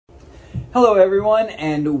Hello everyone,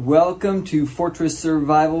 and welcome to Fortress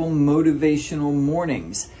Survival Motivational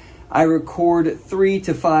Mornings. I record 3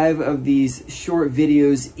 to 5 of these short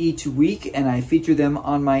videos each week, and I feature them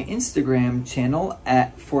on my Instagram channel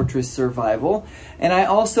at Fortress Survival. And I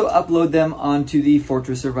also upload them onto the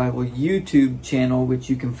Fortress Survival YouTube channel, which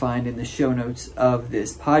you can find in the show notes of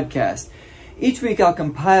this podcast. Each week I'll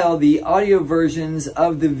compile the audio versions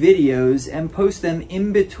of the videos and post them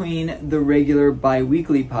in between the regular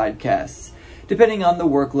bi-weekly podcasts, depending on the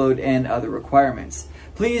workload and other requirements.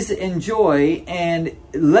 Please enjoy and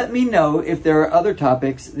let me know if there are other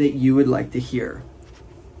topics that you would like to hear.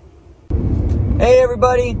 Hey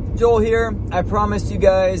everybody, Joel here. I promised you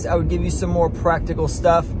guys I would give you some more practical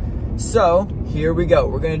stuff. So here we go.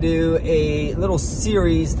 We're going to do a little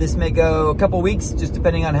series. This may go a couple weeks, just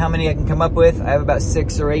depending on how many I can come up with. I have about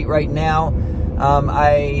 6 or 8 right now.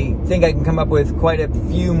 I think I can come up with quite a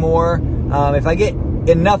few more. If I get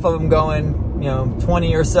enough of them going,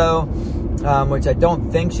 20 or so, which I don't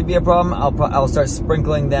think should be a problem, I'll start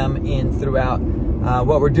sprinkling them in throughout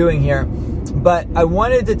what we're doing here. But I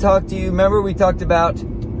wanted to talk to you. Remember we talked about,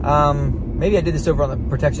 maybe I did this over on the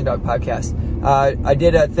Protection Dog podcast. I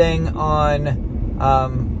did a thing on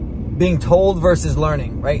being told versus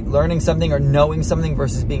learning, right? Learning something or knowing something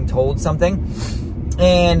versus being told something.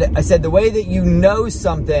 And I said the way that you know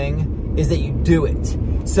something is that you do it.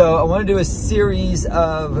 So I want to do a series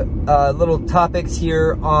of little topics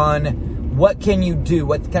here on what can you do,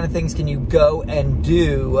 what kind of things can you go and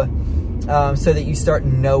do so that you start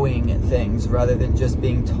knowing things rather than just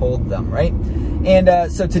being told them, right?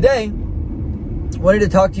 And so today, I wanted to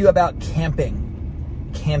talk to you about camping.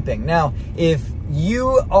 Now, if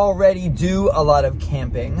you already do a lot of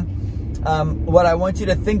camping, what I want you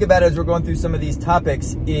to think about as we're going through some of these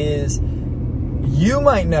topics is you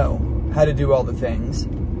might know how to do all the things,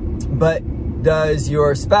 but does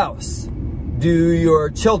your spouse, do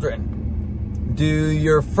your children, do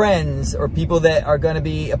your friends or people that are going to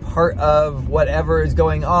be a part of whatever is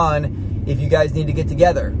going on if you guys need to get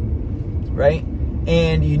together, right?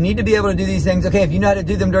 And you need to be able to do these things. Okay, if you know how to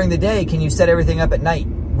do them during the day, can you set everything up at night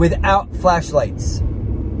without flashlights?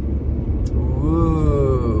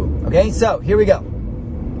 Ooh. Okay, so here we go.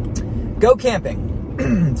 Go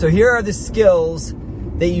camping. So here are the skills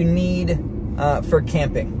that you need for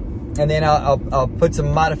camping. And then I'll put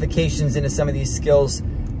some modifications into some of these skills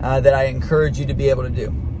that I encourage you to be able to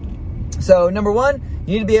do. So number one,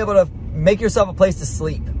 you need to be able to make yourself a place to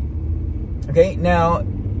sleep. Okay, now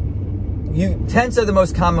tents are the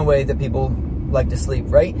most common way that people like to sleep,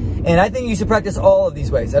 right? And I think you should practice all of these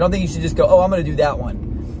ways. I don't think you should just go, I'm going to do that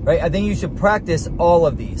one, right? I think you should practice all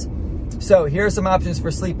of these. So here are some options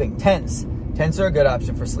for sleeping. Tents. Tents are a good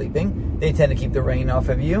option for sleeping. They tend to keep the rain off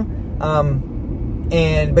of you.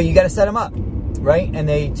 But you got to set them up, right? And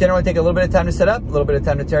they generally take a little bit of time to set up, a little bit of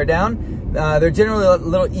time to tear down. They're generally a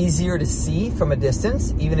little easier to see from a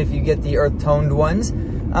distance, even if you get the earth-toned ones.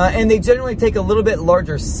 And they generally take a little bit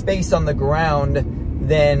larger space on the ground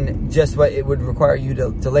than just what it would require you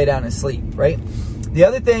to lay down and sleep, right? The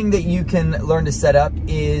other thing that you can learn to set up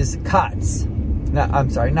is cots. Not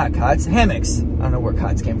cots, hammocks. I don't know where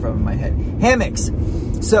cots came from in my head. Hammocks.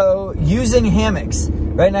 So using hammocks,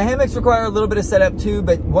 right? Now hammocks require a little bit of setup too,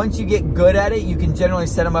 but once you get good at it, you can generally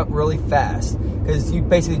set them up really fast because you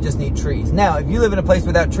basically just need trees. Now, if you live in a place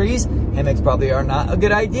without trees, hammocks probably are not a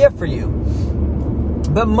good idea for you.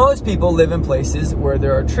 But most people live in places where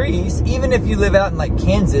there are trees. Even if you live out in like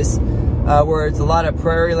Kansas, where it's a lot of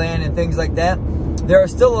prairie land and things like that, there are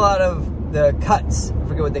still a lot of the cuts. I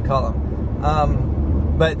forget what they call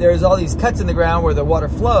them. But there's all these cuts in the ground where the water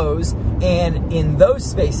flows, and in those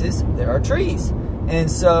spaces, there are trees.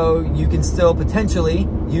 And so you can still potentially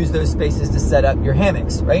use those spaces to set up your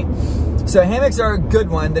hammocks, right? So hammocks are a good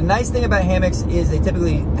one. The nice thing about hammocks is they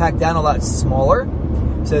typically pack down a lot smaller,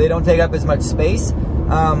 so they don't take up as much space.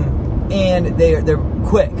 And they're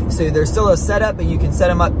quick. So they're still a setup, but you can set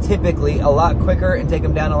them up typically a lot quicker and take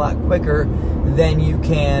them down a lot quicker than you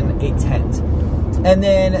can a tent. And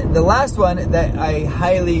then the last one that I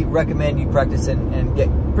highly recommend you practice and get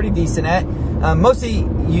pretty decent at, mostly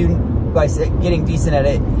by getting decent at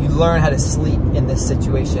it, you learn how to sleep in this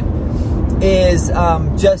situation, is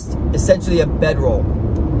just essentially a bedroll.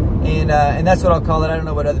 And that's what I'll call it. I don't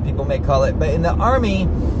know what other people may call it. But in the Army,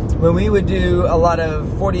 when we would do a lot of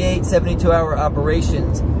 48, 72-hour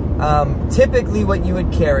operations, typically what you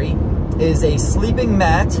would carry is a sleeping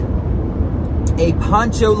mat, a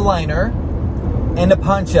poncho liner, and a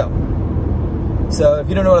poncho. So if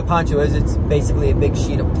you don't know what a poncho is, it's basically a big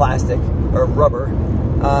sheet of plastic or rubber.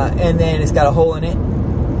 And then it's got a hole in it,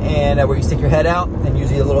 and where you stick your head out, and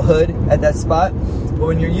usually a little hood at that spot. But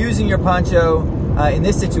when you're using your poncho, in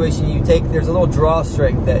this situation, there's a little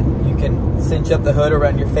drawstring that you can cinch up the hood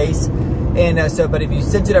around your face. And but if you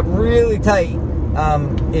cinch it up really tight,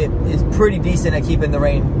 it is pretty decent at keeping the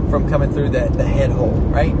rain from coming through the head hole,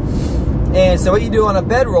 right? And so what you do on a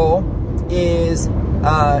bedroll is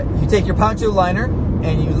you take your poncho liner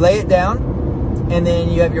and you lay it down, and then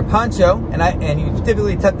you have your poncho, and you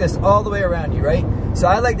typically tuck this all the way around you, right? So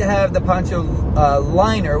I like to have the poncho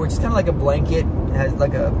liner, which is kind of like a blanket. It has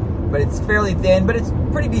but it's fairly thin, but it's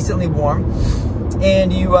pretty decently warm.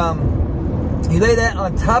 And you lay that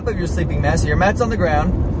on top of your sleeping mat. So your mat's on the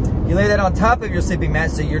ground. You lay that on top of your sleeping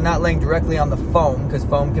mat so you're not laying directly on the foam, because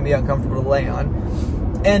foam can be uncomfortable to lay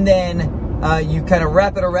on. And then you kind of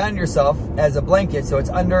wrap it around yourself as a blanket, so it's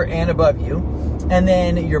under and above you. And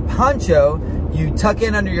then your poncho, you tuck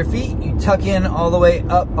in under your feet, you tuck in all the way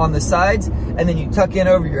up on the sides, and then you tuck in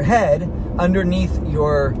over your head underneath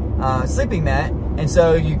your sleeping mat. And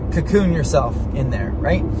so you cocoon yourself in there,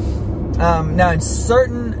 right? Now, in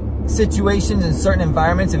certain situations, in certain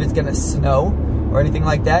environments, if it's going to snow or anything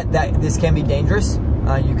like that, this can be dangerous.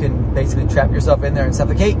 You can basically trap yourself in there and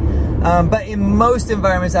suffocate. But in most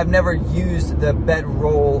environments, I've never used the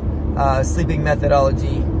bedroll sleeping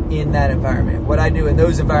methodology in that environment. What I do in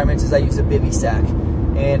those environments is I use a bivy sack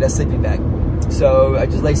and a sleeping bag. So I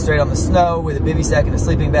just lay straight on the snow with a bivy sack and a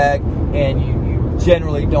sleeping bag, and you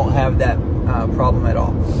generally don't have that problem at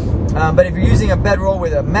all. But if you're using a bedroll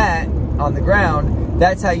with a mat on the ground,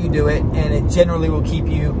 that's how you do it, and it generally will keep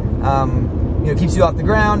you, keeps you off the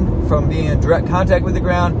ground from being in direct contact with the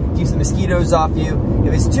ground, keeps the mosquitoes off you.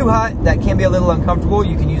 If it's too hot, that can be a little uncomfortable.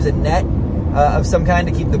 You can use a net of some kind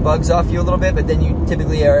to keep the bugs off you a little bit, but then you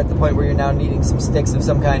typically are at the point where you're now needing some sticks of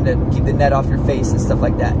some kind to keep the net off your face and stuff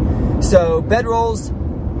like that. So bedrolls,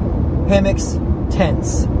 hammocks,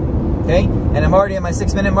 tents. Okay, and I'm already at my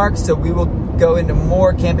 6-minute mark, so we will go into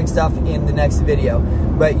more camping stuff in the next video.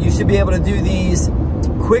 But you should be able to do these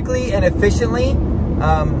quickly and efficiently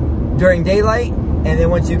during daylight, and then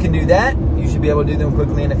once you can do that, you should be able to do them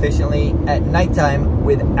quickly and efficiently at nighttime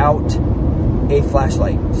without a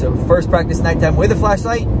flashlight. So first practice nighttime with a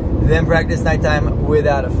flashlight, then practice nighttime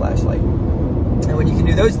without a flashlight. And when you can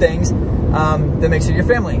do those things, then make sure your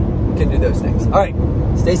family can do those things. All right,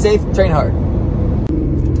 stay safe, train hard.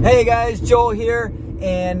 Hey guys, Joel here,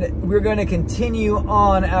 and we're going to continue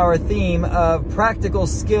on our theme of practical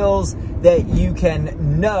skills that you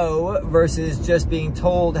can know versus just being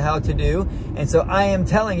told how to do. And so I am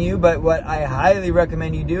telling you, but what I highly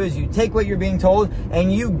recommend you do is you take what you're being told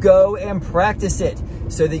and you go and practice it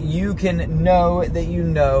so that you can know that you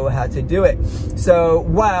know how to do it. So,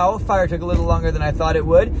 wow, fire took a little longer than I thought it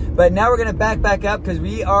would, but now we're going to back up because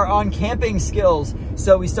we are on camping skills.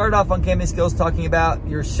 So we started off on camping skills talking about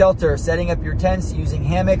your shelter, setting up your tents, using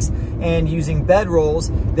hammocks, and using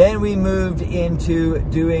bedrolls. Then we moved into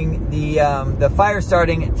doing the fire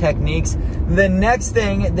starting techniques. The next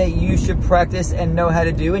thing that you should practice and know how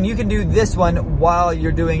to do, and you can do this one while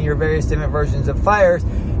you're doing your various different versions of fires,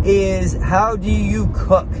 is how do you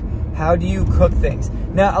cook? How do you cook things?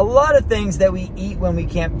 Now, a lot of things that we eat when we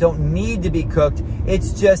camp don't need to be cooked.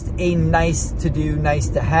 It's just a nice to do, nice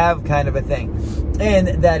to have kind of a thing.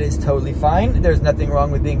 And that is totally fine. There's nothing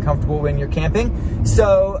wrong with being comfortable when you're camping.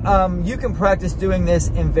 So you can practice doing this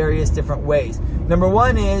in various different ways. Number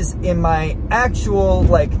one is in my actual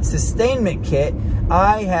sustainment kit,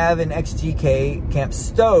 I have an XGK camp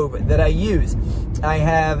stove that I use. I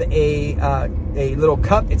have a little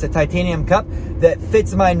cup. It's a titanium cup that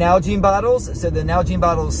fits my Nalgene bottles. So the Nalgene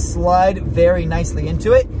bottles slide very nicely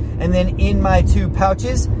into it. And then in my 2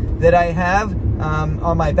 pouches that I have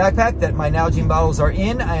on my backpack that my Nalgene bottles are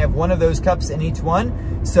in, I have one of those cups in each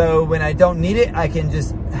one. So when I don't need it, I can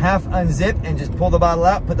just half unzip and just pull the bottle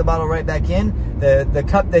out, put the bottle right back in. The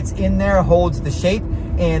cup that's in there holds the shape,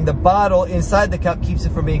 and the bottle inside the cup keeps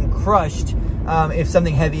it from being crushed if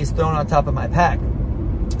something heavy is thrown on top of my pack.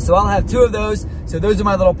 So I'll have 2 of those. So those are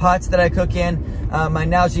my little pots that I cook in. My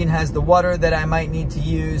Nalgene has the water that I might need to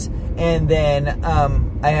use. And then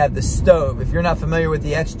I have the stove. If you're not familiar with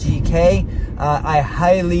the XGK, I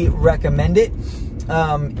highly recommend it.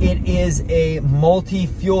 It is a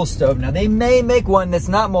multi-fuel stove. Now, they may make one that's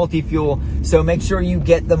not multi-fuel, so make sure you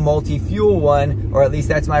get the multi-fuel one, or at least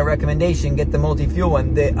that's my recommendation, get the multi-fuel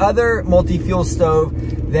one. The other multi-fuel stove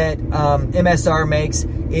that MSR makes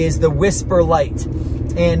is the Whisper Lite.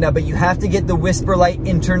 But you have to get the Whisper Lite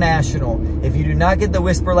International. If you do not get the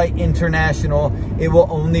Whisper Lite International, it will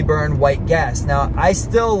only burn white gas. Now, I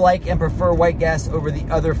still like and prefer white gas over the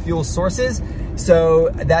other fuel sources, so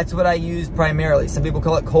that's what I use primarily. Some people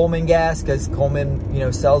call it Coleman gas because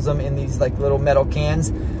Coleman, sells them in these little metal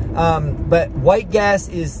cans. But white gas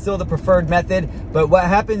is still the preferred method. But what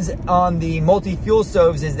happens on the multi-fuel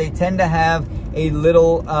stoves is they tend to have a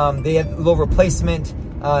little, they have little replacement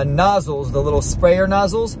nozzles, the little sprayer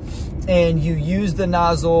nozzles, and you use the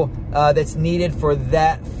nozzle that's needed for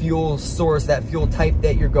that fuel source, that fuel type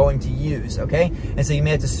that you're going to use, okay? And so you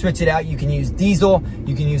may have to switch it out. You can use diesel,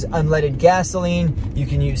 you can use unleaded gasoline, you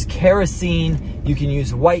can use kerosene, you can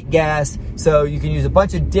use white gas. So you can use a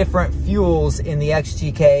bunch of different fuels in the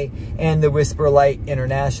XGK and the Whisper Light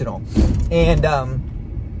International. And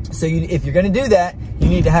so if you're gonna do that, you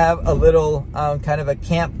need to have a little kind of a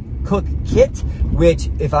camp cook kit, which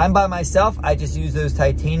if I'm by myself, I just use those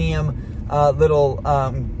titanium little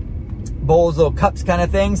bowls, little cups kind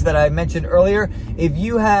of things that I mentioned earlier. If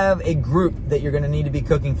you have a group that you're going to need to be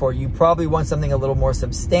cooking for, you probably want something a little more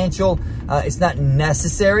substantial. It's not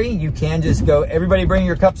necessary. You can just go, everybody bring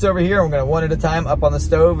your cups over here. We're going to one at a time up on the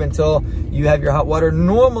stove until you have your hot water.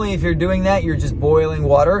 Normally, if you're doing that, you're just boiling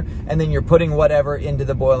water and then you're putting whatever into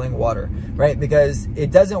the boiling water, right? Because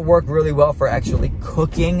it doesn't work really well for actually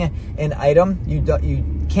cooking an item. You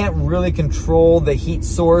can't really control the heat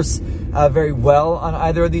source very well on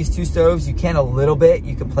either of these two stoves. You can a little bit,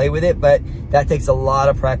 you can play with it, but that takes a lot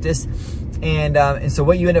of practice. And so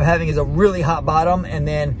what you end up having is a really hot bottom, and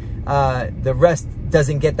then the rest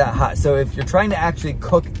doesn't get that hot. So if you're trying to actually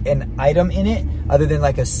cook an item in it, other than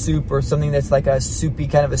like a soup or something that's like a soupy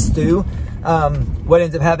kind of a stew, what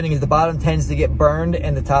ends up happening is the bottom tends to get burned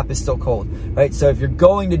and the top is still cold, right? So if you're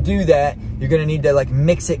going to do that, you're going to need to like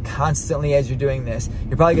mix it constantly as you're doing this.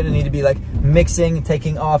 You're probably going to need to be like mixing,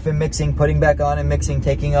 taking off and mixing, putting back on and mixing,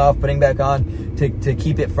 taking off, putting back on to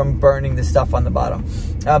keep it from burning the stuff on the bottom.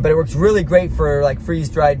 But it works really great for like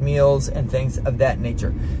freeze-dried meals and things of that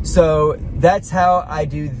nature. So that's how I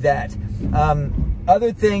do that.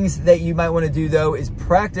 Other things that you might want to do though is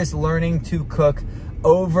practice learning to cook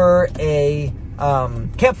over a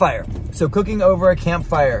campfire. So cooking over a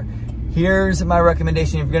campfire. Here's my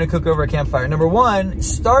recommendation if you're going to cook over a campfire. Number one,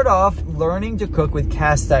 start off learning to cook with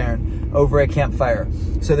cast iron over a campfire.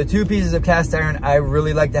 So the two pieces of cast iron I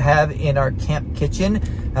really like to have in our camp kitchen.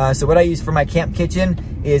 So what I use for my camp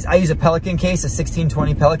kitchen is I use a Pelican case, a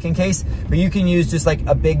 1620 Pelican case, but you can use just like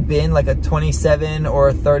a big bin, like a 27 or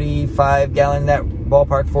a 35 gallon, that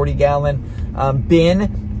ballpark 40 gallon bin.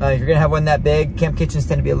 If you're gonna have one that big, camp kitchens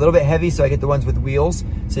tend to be a little bit heavy, so I get the ones with wheels,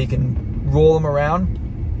 so you can roll them around.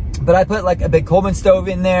 But I put like a big Coleman stove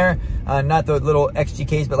in there, not the little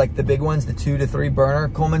XGKs, but like the big ones, the 2 to 3 burner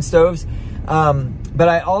Coleman stoves. But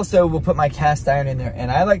I also will put my cast iron in there,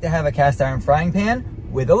 and I like to have a cast iron frying pan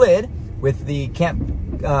with a lid, with the camp,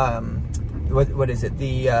 what is it?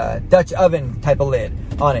 The Dutch oven type of lid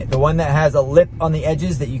on it. The one that has a lip on the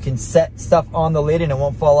edges that you can set stuff on the lid and it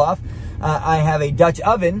won't fall off. I have a Dutch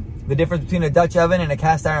oven. The difference between a Dutch oven and a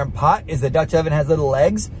cast iron pot is the Dutch oven has little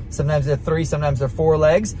legs. Sometimes they're 3, sometimes they're 4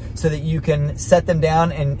 legs, so that you can set them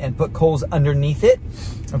down and put coals underneath it,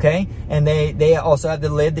 okay? And they also have the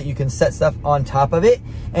lid that you can set stuff on top of it.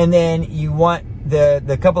 And then you want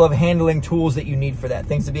the couple of handling tools that you need for that.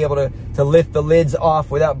 Things to be able to lift the lids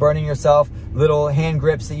off without burning yourself. Little hand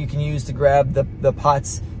grips that you can use to grab the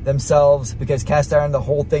pots themselves, because cast iron, the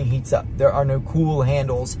whole thing heats up. There are no cool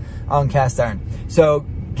handles on cast iron. So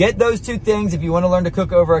get those two things if you want to learn to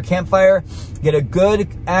cook over a campfire. Get a good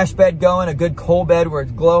ash bed going, a good coal bed where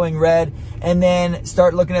it's glowing red, and then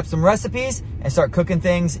start looking up some recipes and start cooking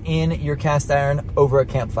things in your cast iron over a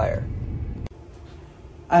campfire.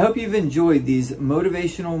 I hope you've enjoyed these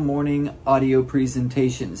motivational morning audio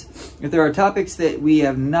presentations. If there are topics that we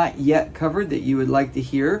have not yet covered that you would like to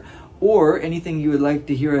hear, or anything you would like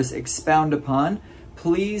to hear us expound upon,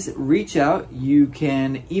 please reach out. You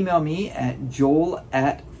can email me at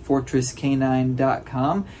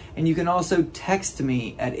joel@fortresscanine.com, and you can also text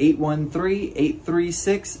me at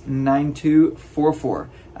 813-836-9244.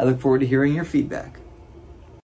 I look forward to hearing your feedback.